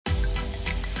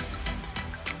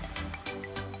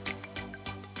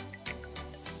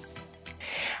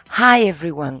Hi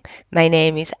everyone, my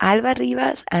name is Alba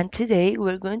Rivas and today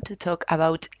we're going to talk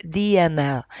about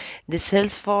DML, the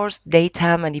Salesforce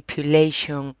Data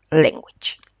Manipulation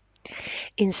Language.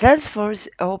 In Salesforce,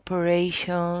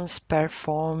 operations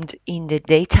performed in the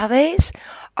database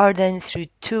are done through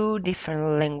two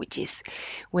different languages.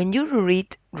 When you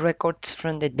read records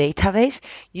from the database,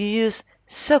 you use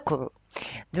SQL.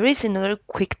 There is another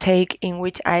quick take in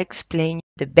which I explain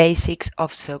the basics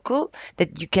of SQL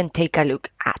that you can take a look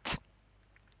at.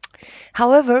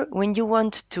 However, when you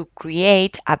want to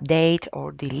create, update,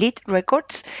 or delete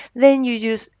records, then you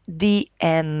use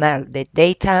DML, the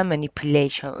Data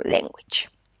Manipulation Language.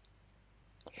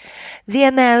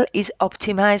 DML is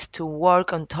optimized to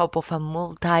work on top of a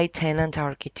multi-tenant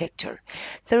architecture.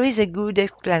 There is a good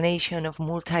explanation of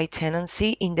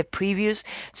multi-tenancy in the previous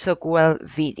SOQL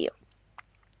video.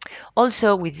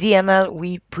 Also, with DML,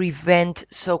 we prevent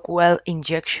SOQL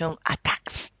injection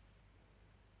attacks.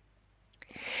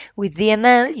 With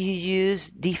DML, you use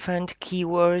different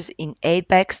keywords in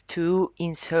Apex to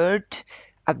insert,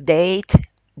 update,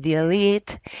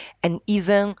 delete, and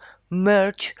even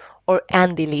merge or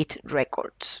undelete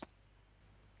records.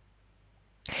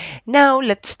 Now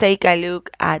let's take a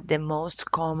look at the most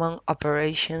common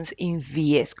operations in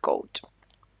VS Code.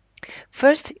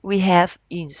 First, we have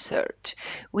insert.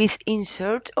 With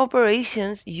insert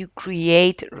operations, you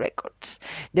create records.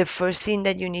 The first thing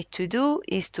that you need to do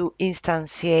is to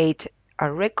instantiate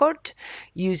a record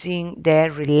using the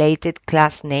related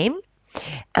class name,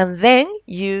 and then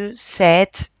you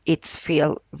set its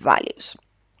field values.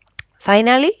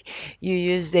 Finally, you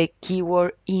use the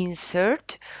keyword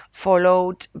insert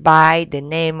followed by the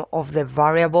name of the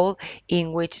variable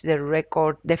in which the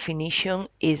record definition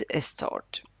is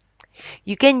stored.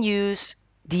 You can use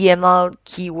DML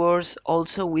keywords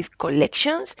also with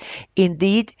collections.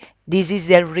 Indeed, this is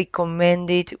the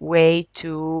recommended way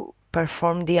to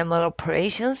perform DML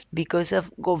operations because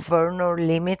of governor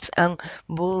limits and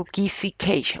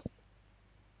bulkification.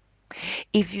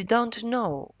 If you don't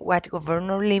know what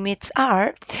governor limits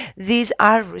are, these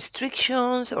are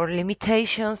restrictions or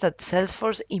limitations that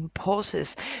Salesforce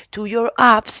imposes to your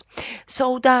apps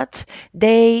so that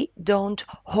they don't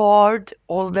hoard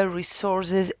all the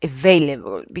resources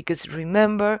available. Because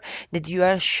remember that you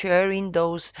are sharing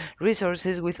those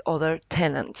resources with other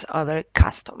tenants, other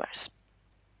customers.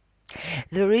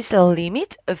 There is a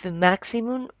limit of a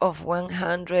maximum of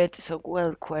 100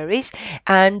 SQL queries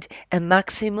and a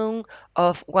maximum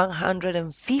of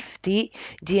 150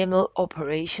 DML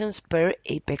operations per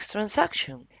Apex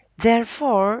transaction.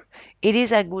 Therefore, it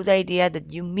is a good idea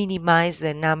that you minimize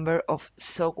the number of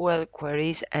SQL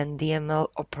queries and DML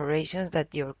operations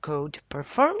that your code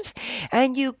performs,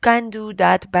 and you can do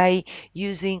that by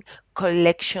using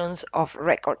collections of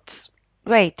records.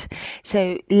 Great.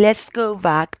 So let's go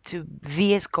back to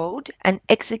VS Code and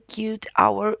execute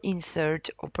our insert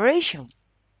operation.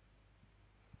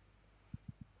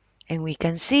 And we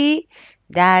can see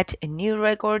that a new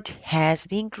record has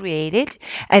been created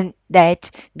and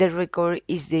that the record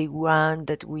is the one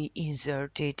that we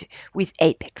inserted with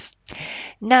Apex.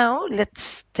 Now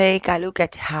let's take a look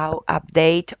at how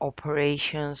update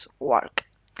operations work.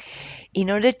 In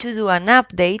order to do an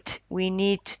update, we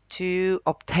need to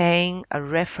obtain a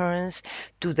reference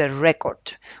to the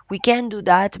record. We can do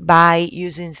that by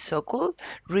using SOQL,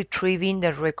 retrieving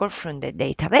the record from the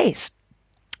database.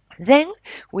 Then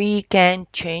we can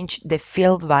change the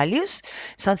field values.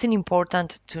 Something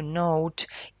important to note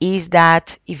is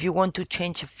that if you want to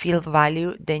change a field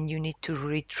value, then you need to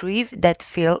retrieve that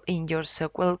field in your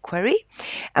SQL query.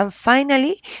 And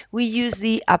finally, we use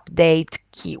the update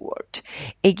keyword.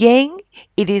 Again,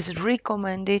 it is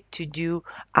recommended to do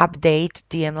update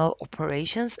DML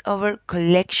operations over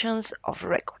collections of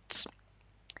records.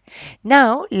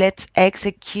 Now let's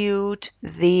execute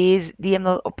this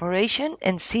DML operation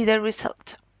and see the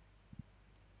result.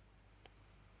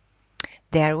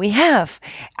 There we have.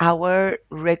 Our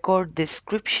record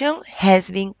description has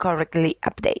been correctly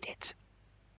updated.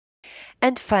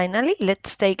 And finally,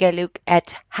 let's take a look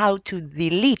at how to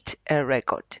delete a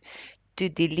record. To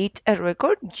delete a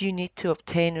record, you need to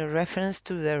obtain a reference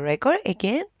to the record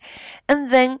again,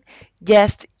 and then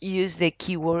just use the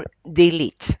keyword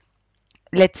delete.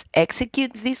 Let's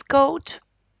execute this code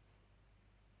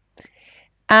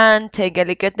and take a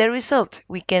look at the result.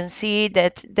 We can see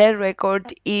that the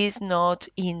record is not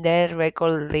in the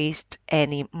record list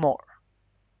anymore.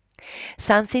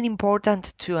 Something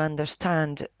important to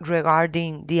understand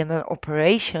regarding DML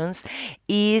operations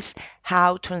is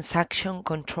how transaction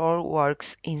control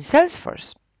works in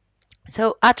Salesforce.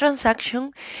 So a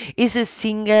transaction is a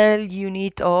single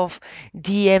unit of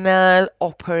DML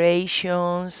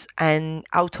operations and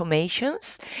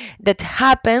automations that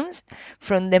happens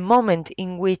from the moment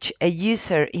in which a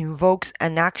user invokes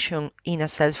an action in a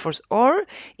Salesforce, or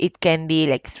it can be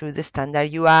like through the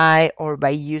standard UI or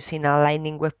by using a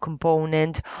Lightning Web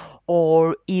Component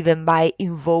or even by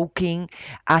invoking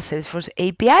a Salesforce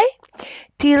API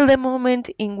till the moment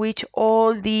in which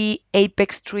all the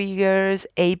Apex triggers,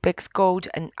 Apex code,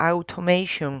 and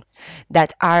automation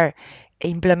that are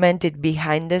implemented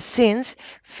behind the scenes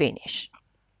finish.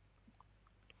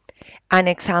 An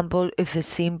example of a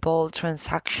simple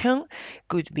transaction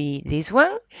could be this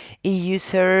one. A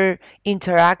user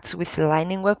interacts with the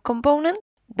Lightning Web Component.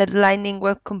 That Lightning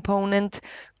Web Component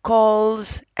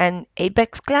calls an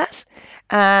Apex class,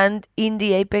 and in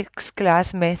the Apex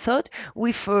class method,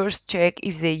 we first check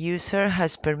if the user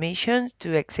has permissions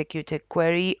to execute a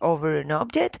query over an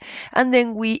object, and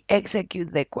then we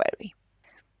execute the query.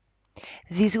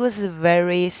 This was a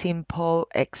very simple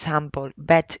example,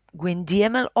 but when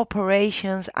DML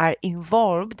operations are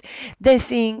involved, the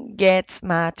thing gets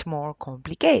much more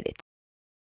complicated.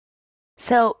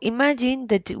 So imagine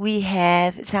that we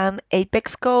have some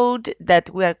Apex code that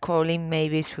we are calling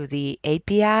maybe through the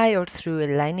API or through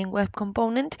a Lightning Web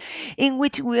Component, in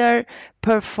which we are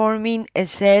performing a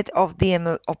set of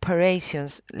DML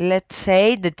operations. Let's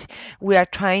say that we are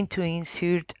trying to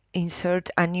insert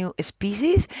a new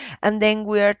species, and then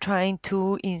we are trying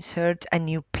to insert a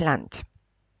new plant.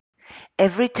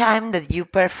 Every time that you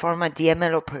perform a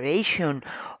DML operation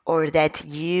or that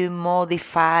you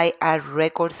modify a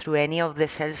record through any of the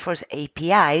Salesforce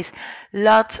APIs,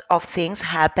 lots of things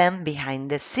happen behind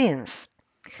the scenes.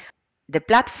 The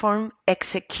platform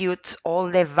executes all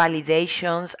the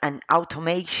validations and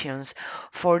automations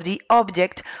for the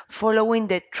object following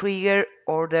the trigger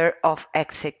order of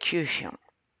execution.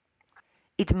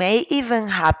 It may even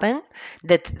happen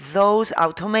that those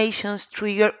automations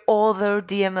trigger other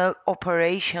DML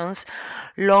operations,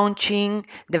 launching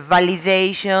the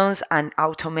validations and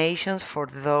automations for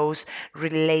those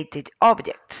related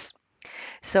objects.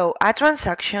 So a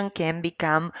transaction can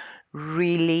become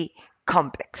really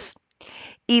complex.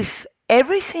 If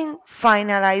everything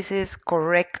finalizes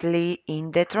correctly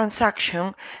in the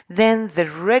transaction, then the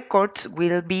records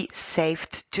will be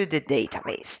saved to the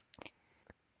database.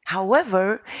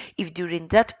 However, if during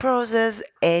that process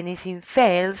anything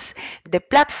fails, the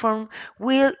platform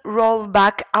will roll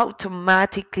back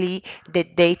automatically the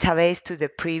database to the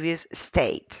previous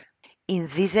state. In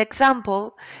this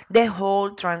example, the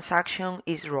whole transaction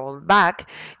is rolled back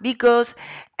because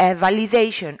a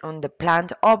validation on the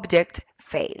plant object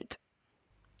failed.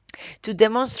 To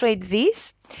demonstrate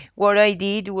this, what I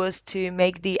did was to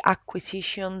make the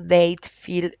acquisition date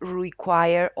field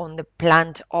require on the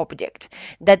plant object.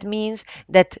 That means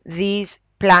that this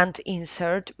plant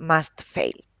insert must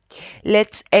fail.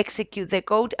 Let's execute the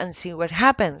code and see what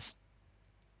happens.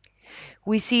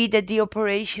 We see that the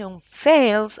operation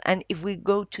fails, and if we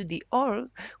go to the org,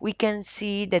 we can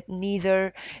see that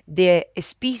neither the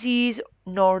species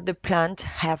nor the plant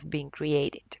have been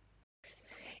created.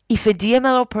 If a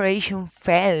DML operation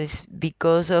fails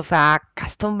because of a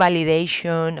custom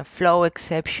validation, a flow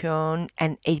exception,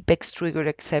 an Apex trigger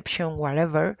exception,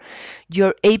 whatever,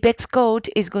 your Apex code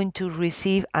is going to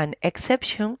receive an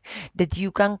exception that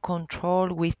you can control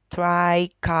with try,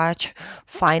 catch,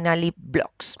 finally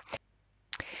blocks.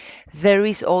 There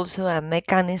is also a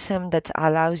mechanism that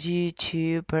allows you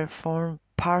to perform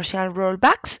partial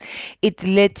rollbacks. It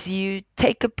lets you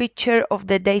take a picture of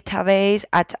the database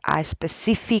at a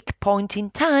specific point in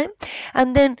time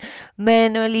and then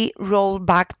manually roll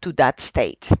back to that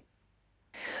state.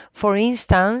 For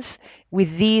instance,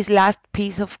 with this last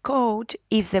piece of code,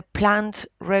 if the plant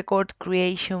record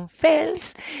creation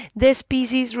fails, the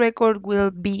species record will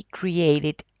be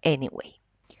created anyway.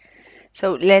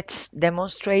 So let's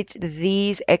demonstrate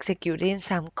this executing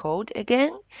some code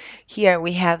again. Here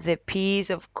we have the piece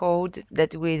of code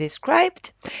that we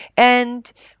described.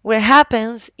 And what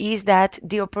happens is that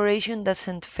the operation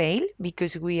doesn't fail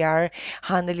because we are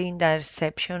handling the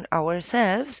exception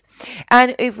ourselves.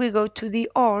 And if we go to the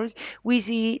org, we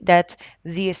see that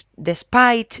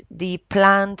despite the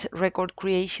plant record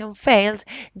creation failed,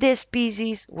 the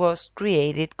species was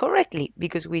created correctly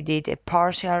because we did a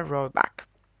partial rollback.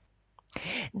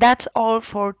 That's all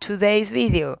for today's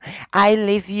video. I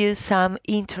leave you some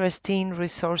interesting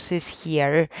resources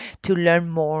here to learn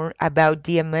more about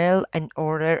DML and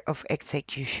order of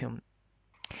execution.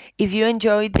 If you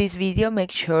enjoyed this video,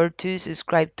 make sure to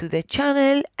subscribe to the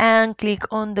channel and click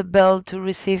on the bell to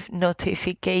receive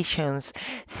notifications.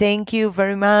 Thank you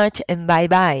very much and bye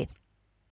bye.